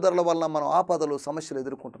సహోదరుల వలన మనం ఆపదలు సమస్యలు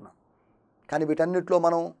ఎదుర్కొంటున్నాం. కానీ వీటన్నిటిలో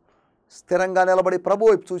మనం స్థిరంగా నిలబడి ప్రభు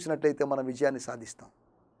వైపు చూసినట్లయితే మనం విజయాన్ని సాధిస్తాం.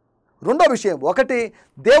 రెండో విషయం, ఒకటి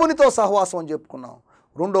దేవునితో సహవాసం అని చెప్పుకున్నాం.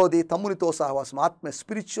 రెండోది తమ్మునితో సహవాసం,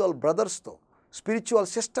 స్పిరిచువల్ బ్రదర్స్తో, స్పిరిచువల్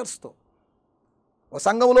సిస్టర్స్తో. ఒక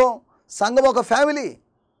సంఘం ఒక ఫ్యామిలీ,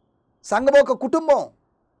 సంఘం ఒక కుటుంబం,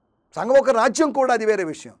 సంఘం ఒక రాజ్యం కూడా, అది వేరే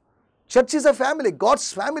విషయం. Church is a family, God's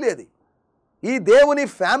family. అది ఈ దేవుని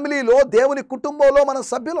ఫ్యామిలీలో, దేవుని కుటుంబంలో మనం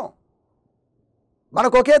సభ్యులం.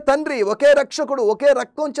 మనకు ఒకే తండ్రి, ఒకే రక్షకుడు, ఒకే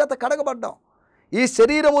రక్తం చేత కడగబడ్డాం. ఈ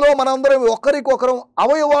శరీరములో మనందరం ఒకరికొకరం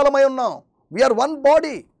అవయవాలమై ఉన్నాం. We are one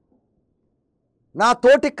body. నా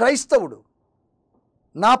తోటి క్రైస్తవుడు,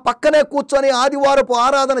 నా పక్కనే కూర్చొని ఆదివారపు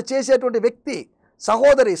ఆరాధన చేసేటువంటి వ్యక్తి,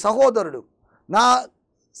 సహోదరుడు, నా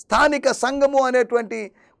స్థానిక సంఘము అనేటువంటి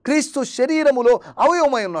క్రీస్తు శరీరములో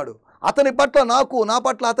అవయవమై ఉన్నాడు. అతని పట్ల నా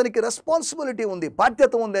పట్ల అతనికి రెస్పాన్సిబిలిటీ ఉంది,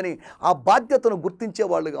 బాధ్యత ఉందని ఆ బాధ్యతను గుర్తించే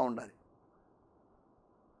వాళ్ళుగా ఉండాలి.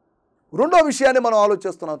 రెండో విషయాన్ని మనం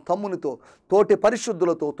ఆలోచిస్తున్నాం, తమ్మునితో, తోటి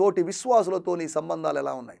పరిశుద్ధులతో, తోటి విశ్వాసులతో నీ సంబంధాలు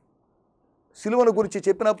ఎలా ఉన్నాయి? సిలువను గురించి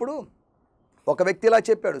చెప్పినప్పుడు ఒక వ్యక్తి ఇలా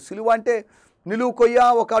చెప్పాడు, సిలువ అంటే నిలువు కొయ్య,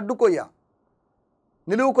 ఒక అడ్డు కొయ్య.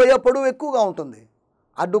 నిలువు కొయ్య పొడవు ఎక్కువగా ఉంటుంది,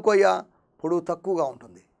 అడ్డు కొయ్య పొడవు తక్కువగా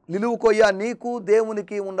ఉంటుంది. నిలువు కొయ్య నీకు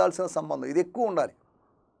దేవునికి ఉండాల్సిన సంబంధం, ఇది ఎక్కువ ఉండాలి.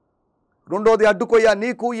 రెండోది అడ్డు కొయ్య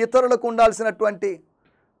నీకు ఇతరులకు ఉండాల్సినటువంటి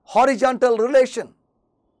హారిజాంటల్ రిలేషన్,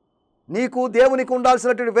 నీకు దేవునికి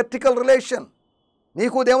ఉండాల్సినటువంటి వెర్టికల్ రిలేషన్,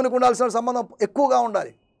 నీకు దేవునికి ఉండాల్సిన సంబంధం ఎక్కువగా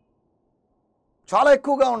ఉండాలి, చాలా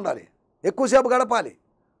ఎక్కువగా ఉండాలి, ఎక్కువసేపు గడపాలి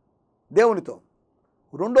దేవునితో.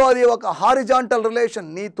 రెండోది ఒక హారిజాంటల్ రిలేషన్,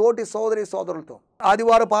 నీ తోటి సోదరులతో.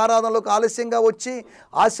 ఆదివారపు ఆరాధనలోకి ఆలస్యంగా వచ్చి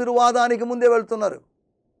ఆశీర్వాదానికి ముందే వెళ్తున్నారు.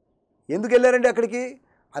 ఎందుకు వెళ్ళారండి అక్కడికి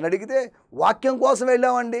అని అడిగితే, వాక్యం కోసం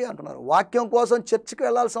వెళ్ళామండి అంటున్నారు. వాక్యం కోసం చర్చికి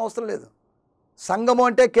వెళ్ళాల్సిన అవసరం లేదు. సంఘము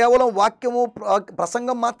అంటే కేవలం వాక్యము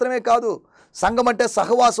ప్రసంగం మాత్రమే కాదు. సంఘం అంటే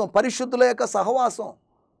సహవాసం, పరిశుద్ధుల యొక్క సహవాసం.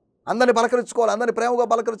 అందరిని పలకరించుకోవాలి, అందరిని ప్రేమగా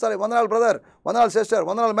పలకరించాలి. వందనాలు బ్రదర్, వందనాలు సిస్టర్,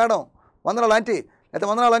 వందనాలు మేడం, వందనాలు ఆంటీ, లేకపోతే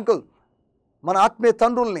వందనాలు అంకుల్. మన ఆత్మీయ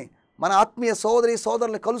తండ్రుల్ని, మన ఆత్మీయ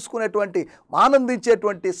సోదరుల్ని కలుసుకునేటువంటి,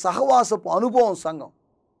 ఆనందించేటువంటి సహవాసపు అనుభవం సంఘం.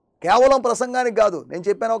 కేవలం ప్రసంగానికి కాదు. నేను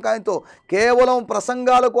చెప్పాను ఒక ఆయనతో, కేవలం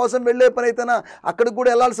ప్రసంగాల కోసం వెళ్ళే పని అయితేనా అక్కడికి కూడా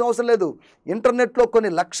వెళ్ళాల్సిన అవసరం లేదు. ఇంటర్నెట్లో కొన్ని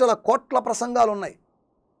లక్షల కోట్ల ప్రసంగాలు ఉన్నాయి,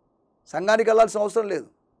 సంఘానికి వెళ్ళాల్సిన అవసరం లేదు.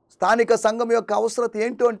 స్థానిక సంఘం యొక్క అవసరత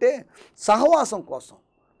ఏంటో అంటే సహవాసం కోసం,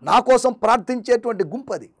 నా కోసం ప్రార్థించేటువంటి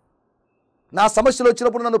గుంపు. అది నా సమస్యలు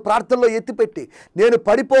వచ్చినప్పుడు నన్ను ప్రార్థనలో ఎత్తిపెట్టి, నేను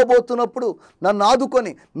పడిపోబోతున్నప్పుడు నన్ను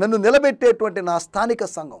ఆదుకొని నన్ను నిలబెట్టేటువంటి నా స్థానిక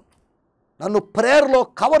సంఘం, నన్ను ప్రేయర్లో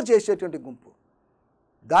కవర్ చేసేటువంటి గుంపు.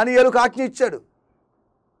 దానియేలుకు ఆజ్ఞ ఇచ్చాడు,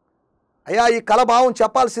 అయ్యా ఈ కలభావం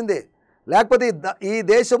చెప్పాల్సిందే, లేకపోతే ఈ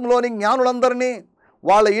దేశంలోని జ్ఞానులందరినీ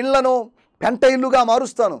వాళ్ళ ఇళ్లను పెంట ఇల్లుగా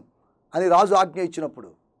మారుస్తాను అని రాజు ఆజ్ఞ ఇచ్చినప్పుడు,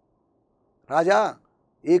 రాజా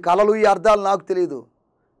ఈ కళలు ఈ అర్థాలు నాకు తెలియదు,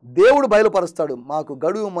 దేవుడు బయలుపరుస్తాడు, మాకు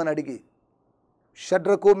గడువుమని అడిగి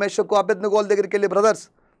షడ్రకు మెషకు అబేద్నెగోల దగ్గరికి వెళ్ళి, బ్రదర్స్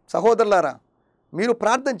సహోదరులారా మీరు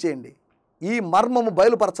ప్రార్థన చేయండి, ఈ మర్మము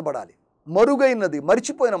బయలుపరచబడాలి, మరుగైనది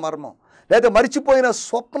మరిచిపోయిన మర్మం లేదా మరిచిపోయిన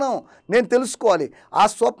స్వప్నం నేను తెలుసుకోవాలి, ఆ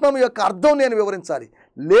స్వప్నం యొక్క అర్థం నేను వివరించాలి,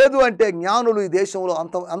 లేదు అంటే జ్ఞానులు ఈ దేశంలో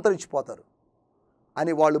అంతరించిపోతారు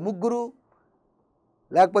అని వాళ్ళు ముగ్గురు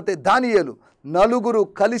లేకపోతే దానియేలు నలుగురు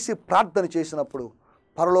కలిసి ప్రార్థన చేసినప్పుడు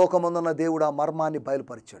పరలోకమందున్న దేవుడు ఆ మర్మాన్ని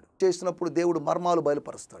బయలుపరిచాడు. చేసినప్పుడు దేవుడు మర్మాలు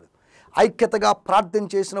బయలుపరుస్తాడు. ఐక్యతగా ప్రార్థన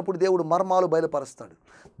చేసినప్పుడు దేవుడు మర్మాలు బయలుపరుస్తాడు.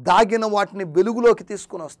 దాగిన వాటిని వెలుగులోకి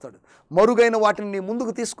తీసుకుని వస్తాడు, మరుగైన వాటిని నీ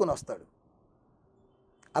ముందుకు తీసుకుని వస్తాడు.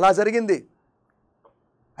 అలా జరిగింది.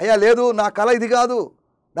 అయ్యా లేదు నా కళ ఇది కాదు,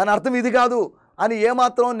 దాని అర్థం ఇది కాదు అని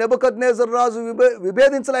ఏమాత్రం నెబుకద్నెజర్ రాజు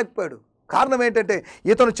విభేదించలేకపోయాడు. కారణం ఏంటంటే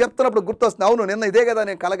ఇతను చెప్తున్నప్పుడు గుర్తొస్తుంది, అవును నిన్న ఇదే కదా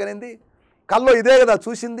నేను కలగనింది, కల్లో ఇదే కదా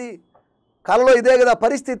చూసింది, కలలో ఇదే కదా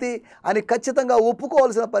పరిస్థితి అని ఖచ్చితంగా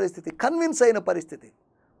ఒప్పుకోవాల్సిన పరిస్థితి, కన్విన్స్ అయిన పరిస్థితి.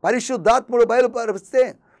 పరిశుద్ధాత్ముడు బయలుపరిస్తే,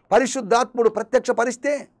 పరిశుద్ధాత్ముడు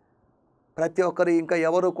ప్రత్యక్షపరిస్తే ప్రతి ఒక్కరు ఇంకా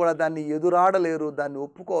ఎవరు కూడా దాన్ని ఎదురాడలేరు, దాన్ని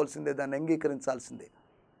ఒప్పుకోవాల్సిందే, దాన్ని అంగీకరించాల్సిందే.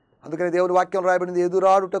 అందుకని దేవుడి వాక్యం రాయబడింది,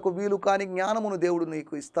 ఎదురాడుటకు వీలు కాని జ్ఞానమును దేవుడు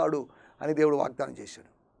నీకు ఇస్తాడు అని దేవుడు వాగ్దానం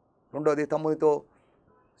చేశాడు. రెండోది తమ్మునితో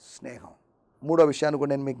స్నేహం. మూడో విషయాన్ని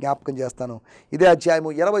కూడా నేను మీకు జ్ఞాపకం చేస్తాను. ఇదే అధ్యాయము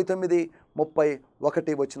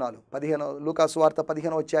 29-31 వచనాలు. 15 లూకాసు వార్త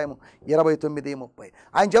 15వ అధ్యాయము 29-30.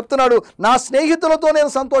 ఆయన చెప్తున్నాడు, నా స్నేహితులతో నేను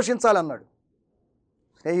సంతోషించాలన్నాడు.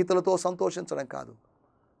 స్నేహితులతో సంతోషించడం కాదు,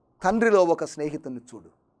 తండ్రిలో ఒక స్నేహితుని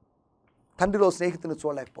చూడు. తండ్రిలో స్నేహితుని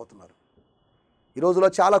చూడలేకపోతున్నారు. ఈ రోజులో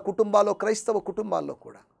చాలా కుటుంబాల్లో, క్రైస్తవ కుటుంబాల్లో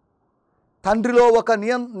కూడా తండ్రిలో ఒక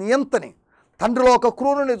నియంతని, తండ్రిలో ఒక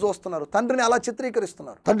క్రూరుని చూస్తున్నారు. తండ్రిని అలా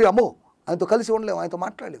చిత్రీకరిస్తున్నారు. తండ్రి అమ్మో ఆయనతో కలిసి ఉండలేము, ఆయనతో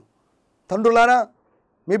మాట్లాడలేము. తండ్రులారా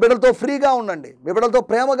మీ బిడ్డలతో ఫ్రీగా ఉండండి, మీ బిడ్డలతో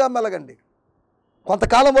ప్రేమగా మెలగండి,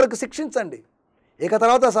 కొంతకాలం వరకు శిక్షించండి. ఇక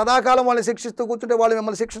తర్వాత సదాకాలం వాళ్ళని శిక్షిస్తూ కూర్చుంటే వాళ్ళు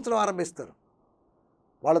మిమ్మల్ని శిక్షించడం ఆరంభిస్తారు.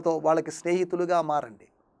 వాళ్ళకి స్నేహితులుగా మారండి,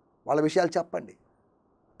 వాళ్ళ విషయాలు చెప్పండి.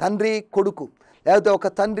 తండ్రి కొడుకు, లేకపోతే ఒక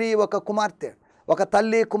తండ్రి ఒక కుమార్తె, ఒక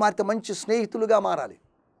తల్లి కుమార్తె మంచి స్నేహితులుగా మారాలి.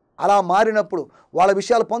 అలా మారినప్పుడు వాళ్ళ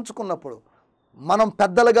విషయాలు పంచుకున్నప్పుడు మనం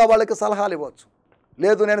పెద్దలుగా వాళ్ళకి సలహాలు ఇవ్వచ్చు.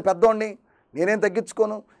 లేదు నేను పెద్దోడిని, నేనేం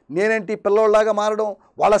తగ్గించుకోను, నేనేంటి పిల్లోళ్ళలాగా మారడం,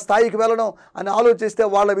 వాళ్ళ స్థాయికి వెళ్ళడం అని ఆలోచిస్తే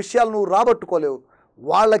వాళ్ళ విషయాలు నువ్వు రాబట్టుకోలేవు.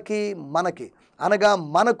 వాళ్ళకి మనకి అనగా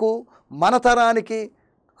మనకు మన తరానికి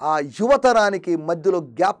ఆ యువతరానికి మధ్యలో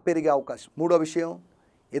గ్యాప్ పెరిగే అవకాశం. మూడో విషయం,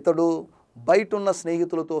 ఇతడు బయట ఉన్న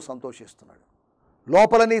స్నేహితులతో సంతోషిస్తున్నాడు.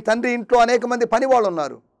 లోపల నీ తండ్రి ఇంట్లో అనేక మంది పనివాళ్ళు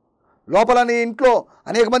ఉన్నారు, లోపల నీ ఇంట్లో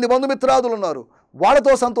అనేక మంది బంధుమిత్రాదులు ఉన్నారు.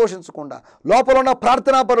 వాళ్ళతో సంతోషించకుండా లోపల ఉన్న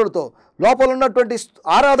ప్రార్థనాపరులతో, లోపల ఉన్నటువంటి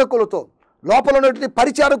ఆరాధకులతో, లోపల ఉన్నటువంటి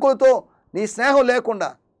పరిచారకులతో నీ స్నేహం లేకుండా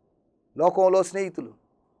లోకంలో స్నేహితులు,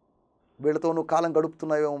 వీళ్ళతో నువ్వు కాలం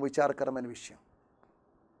గడుపుతున్నావేమో విచారకరమైన విషయం.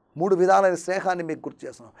 3 విధాలైన స్నేహాన్ని మీకు గుర్తు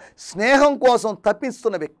చేస్తున్నాం. స్నేహం కోసం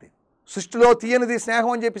తప్పిస్తున్న వ్యక్తి, సృష్టిలో తీయనిది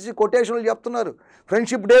స్నేహం అని చెప్పేసి కొటేషన్లు చెప్తున్నారు.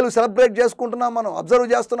 ఫ్రెండ్షిప్ డేలు సెలబ్రేట్ చేసుకుంటున్నాం, మనం అబ్జర్వ్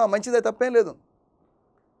చేస్తున్నాం, మంచిదే, తప్పేం లేదు.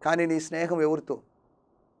 కానీ నీ స్నేహం ఎవరితో?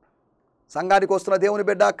 సంఘానికి వస్తున్న దేవుని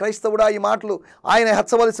బిడ్డ, క్రైస్తవుడా, ఈ మాటలు ఆయన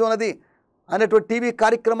హెచ్చవలసి ఉన్నది అనేటువంటి టీవీ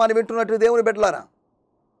కార్యక్రమాన్ని వింటున్నట్టు దేవుని బిడ్డలారా,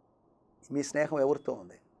 మీ స్నేహం ఎవరితో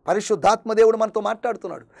ఉంది? పరిశుద్ధాత్మ దేవుడు మనతో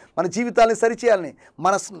మాట్లాడుతున్నాడు. మన జీవితాన్ని సరిచేయాలని,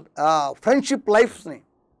 మన ఫ్రెండ్షిప్ లైఫ్స్ని,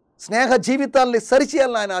 స్నేహ జీవితాలని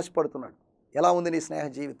సరిచేయాలని ఆయన ఆశపడుతున్నాడు. ఎలా ఉంది నీ స్నేహ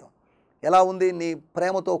జీవితం? ఎలా ఉంది నీ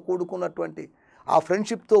ప్రేమతో కూడుకున్నటువంటి ఆ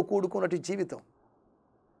ఫ్రెండ్షిప్తో కూడుకున్నటువంటి జీవితం?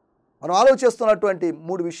 మనం ఆలోచిస్తున్నటువంటి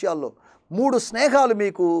 3 విషయాల్లో 3 స్నేహాలు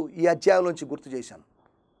మీకు ఈ అధ్యాయంలోంచి గుర్తు చేశాను.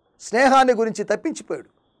 స్నేహాన్ని గురించి తప్పించిపోయాడు.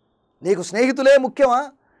 నీకు స్నేహితులే ముఖ్యమా?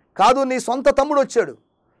 కాదు, నీ సొంత తమ్ముడు వచ్చాడు.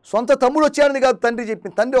 సొంత తమ్ముడు వచ్చాడని కాదు తండ్రి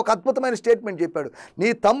చెప్పింది. తండ్రి ఒక అద్భుతమైన స్టేట్మెంట్ చెప్పాడు. నీ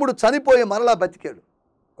తమ్ముడు చనిపోయి మరలా బతికాడు.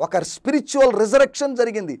 ఒక స్పిరిచువల్ రిజరెక్షన్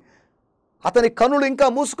జరిగింది. అతని కనులు ఇంకా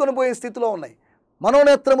మూసుకొని పోయే స్థితిలో ఉన్నాయి,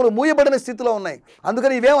 మనోనేత్రములు మూయబడిన స్థితిలో ఉన్నాయి.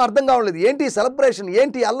 అందుకని ఇవేం అర్థం కావట్లేదు. ఏంటి సెలబ్రేషన్,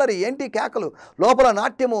 ఏంటి అల్లరి, ఏంటి కేకలు, లోపల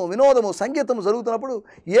నాట్యము, వినోదము, సంగీతము జరుగుతున్నప్పుడు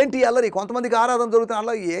ఏంటి అల్లరి, కొంతమందికి ఆరాధన జరుగుతున్న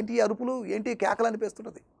అల్లరి, ఏంటి అరుపులు, ఏంటి కేకలు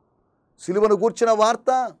అనిపిస్తున్నది. సిలువను గూర్చిన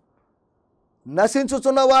వార్త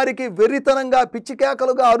నశించుచున్న వారికి వెర్రితనంగా, పిచ్చి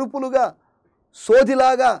కేకలుగా, అరుపులుగా,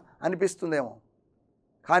 సోదిలాగా అనిపిస్తుందేమో.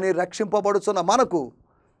 కానీ రక్షింపబడుచున్న మనకు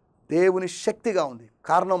దేవుని శక్తిగా ఉంది.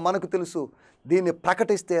 కారణం మనకు తెలుసు, దీన్ని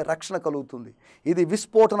ప్రకటిస్తే రక్షణ కలుగుతుంది. ఇది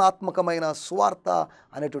విస్ఫోటనాత్మకమైన సువార్త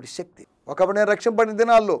అనేటువంటి శక్తి. ఒకప్పుడు నేను రక్షింపబడిన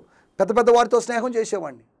దినాల్లో పెద్ద పెద్ద వారితో స్నేహం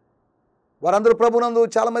చేసేవాడిని. వారందరూ ప్రభునందు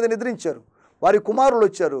చాలామంది నిద్రించారు, వారి కుమారులు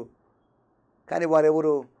వచ్చారు. కానీ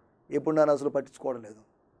వారెవరు ఎప్పుడు నన్ను అసలు పట్టించుకోవడం లేదు.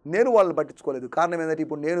 నేను వాళ్ళని పట్టించుకోలేదు. కారణం ఏంటంటే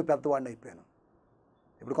ఇప్పుడు నేను పెద్దవాడిని అయిపోయాను.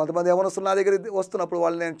 ఇప్పుడు కొంతమంది యవనస్తులు నా దగ్గర వస్తున్నప్పుడు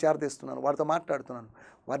వాళ్ళని నేను చేరదీస్తున్నాను, వారితో మాట్లాడుతున్నాను,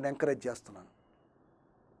 వారిని ఎంకరేజ్ చేస్తున్నాను.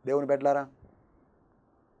 దేవుని బిడ్డలారా,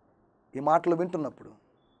 ఈ మాటలు వింటున్నప్పుడు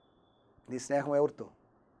నీ స్నేహం ఎవరితో?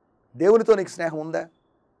 దేవునితో నీకు స్నేహం ఉందా?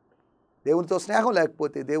 దేవునితో స్నేహం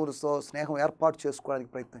లేకపోతే దేవునితో స్నేహం ఏర్పాటు చేసుకోవడానికి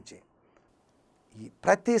ప్రయత్నం చేయి. ఈ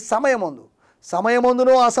ప్రతి సమయమందును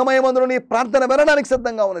అసమయమందును నీ ప్రార్థన వినడానికి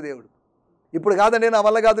సిద్ధంగా ఉన్న దేవుడు. ఇప్పుడు కాదండి నా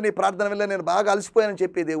వల్ల కాదు, నీ ప్రార్థన వల్ల నేను బాగా అలసిపోయానని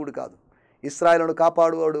చెప్పే దేవుడు కాదు. ఇశ్రాయేలును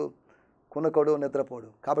కాపాడువాడు కునకడు, నిద్రపోడు.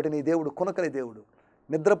 కాబట్టి నీ దేవుడు కునకని దేవుడు,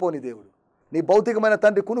 నిద్రపోని దేవుడు. నీ భౌతికమైన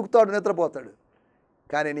తండ్రి కునుకుతాడు, నిద్రపోతాడు.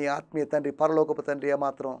 కానీ నీ ఆత్మీయ తండ్రి, పరలోకపు తండ్రి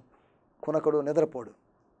ఏమాత్రం కునకడు, నిద్రపోడు.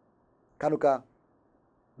 కనుక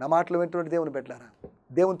నా మాటలు వింటున్నట్టు దేవుని బిడ్డలారా,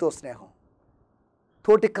 దేవునితో స్నేహం,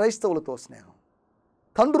 తోటి క్రైస్తవులతో స్నేహం,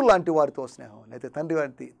 తండ్రులు లాంటి వారితో స్నేహం,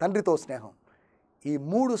 లేకపోతే తండ్రితో స్నేహం, ఈ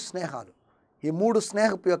 3 స్నేహాలు, ఈ 3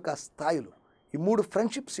 స్నేహపు యొక్క స్థాయిలు, ఈ 3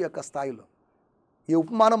 ఫ్రెండ్షిప్స్ యొక్క స్థాయిలో ఈ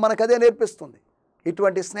ఉపమానం మనకు అదే నేర్పిస్తుంది.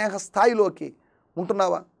 ఇటువంటి స్నేహ స్థాయిలోకి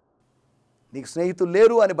ఉంటున్నావా? నీకు స్నేహితులు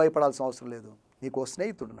లేరు అని భయపడాల్సిన అవసరం లేదు. నీకు ఓ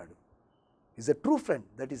స్నేహితుడున్నాడు. Is a true friend,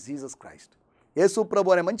 that is Jesus Christ. యేసు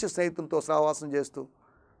ప్రభు అనే మంచి స్నేహితులతో సహవాసం చేస్తూ,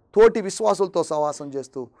 తోటి విశ్వాసులతో సహవాసం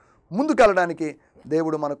చేస్తూ ముందుకెళ్ళడానికి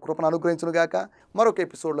దేవుడు మన కృపను అనుగ్రహించును గాక. మరొక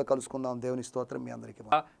ఎపిసోడ్లో కలుసుకుందాం. దేవుని స్తోత్రం. మీ అందరికీ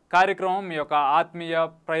కార్యక్రమం మీ యొక్క ఆత్మీయ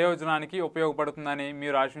ప్రయోజనానికి ఉపయోగపడుతుందని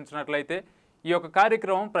మీరు ఆశించినట్లయితే ఈ యొక్క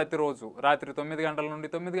కార్యక్రమం ప్రతిరోజు రాత్రి 9 గంటల నుండి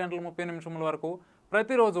 9:30 వరకు,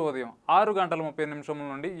 ప్రతిరోజు ఉదయం 6:30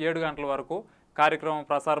 నుండి 7 గంటల వరకు కార్యక్రమం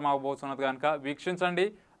ప్రసారం అవ్వబోతున్నది కనుక వీక్షించండి,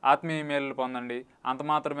 ఆత్మీయ మేలు పొందండి. అంత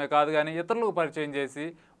మాత్రమే కాదు కానీ ఇతరులకు పరిచయం చేసి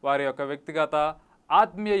వారి యొక్క వ్యక్తిగత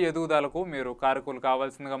ఆత్మీయ ఎదుగుదలకు మీరు కారకులు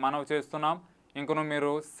కావాల్సిందిగా మనవి చేస్తున్నాం. ఇంకను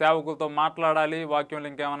మీరు సేవకులతో మాట్లాడాలి, వాక్యంలో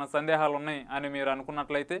ఇంకేమైనా సందేహాలు ఉన్నాయి అని మీరు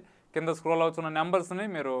అనుకున్నట్లయితే కింద స్క్రోల్ అవుతున్న నెంబర్స్ని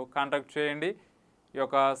మీరు కాంటాక్ట్ చేయండి. ఈ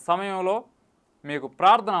యొక్క సమయంలో మీకు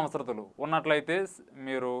ప్రార్థన అవసరతలు ఉన్నట్లయితే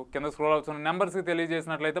మీరు కింద స్క్రోల్ అవుతున్న నెంబర్స్కి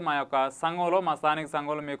తెలియజేసినట్లయితే మా యొక్క సంఘంలో, మా స్థానిక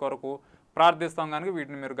సంఘంలో మీ కొరకు ప్రార్థిస్తాం కనుక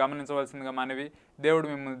వీటిని మీరు గమనించవలసిందిగా మనవి. దేవుడు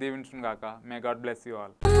మిమ్మల్ని దీవించును గాక. May God bless you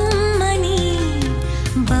all.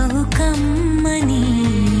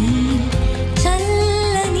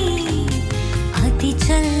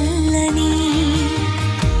 చల్లని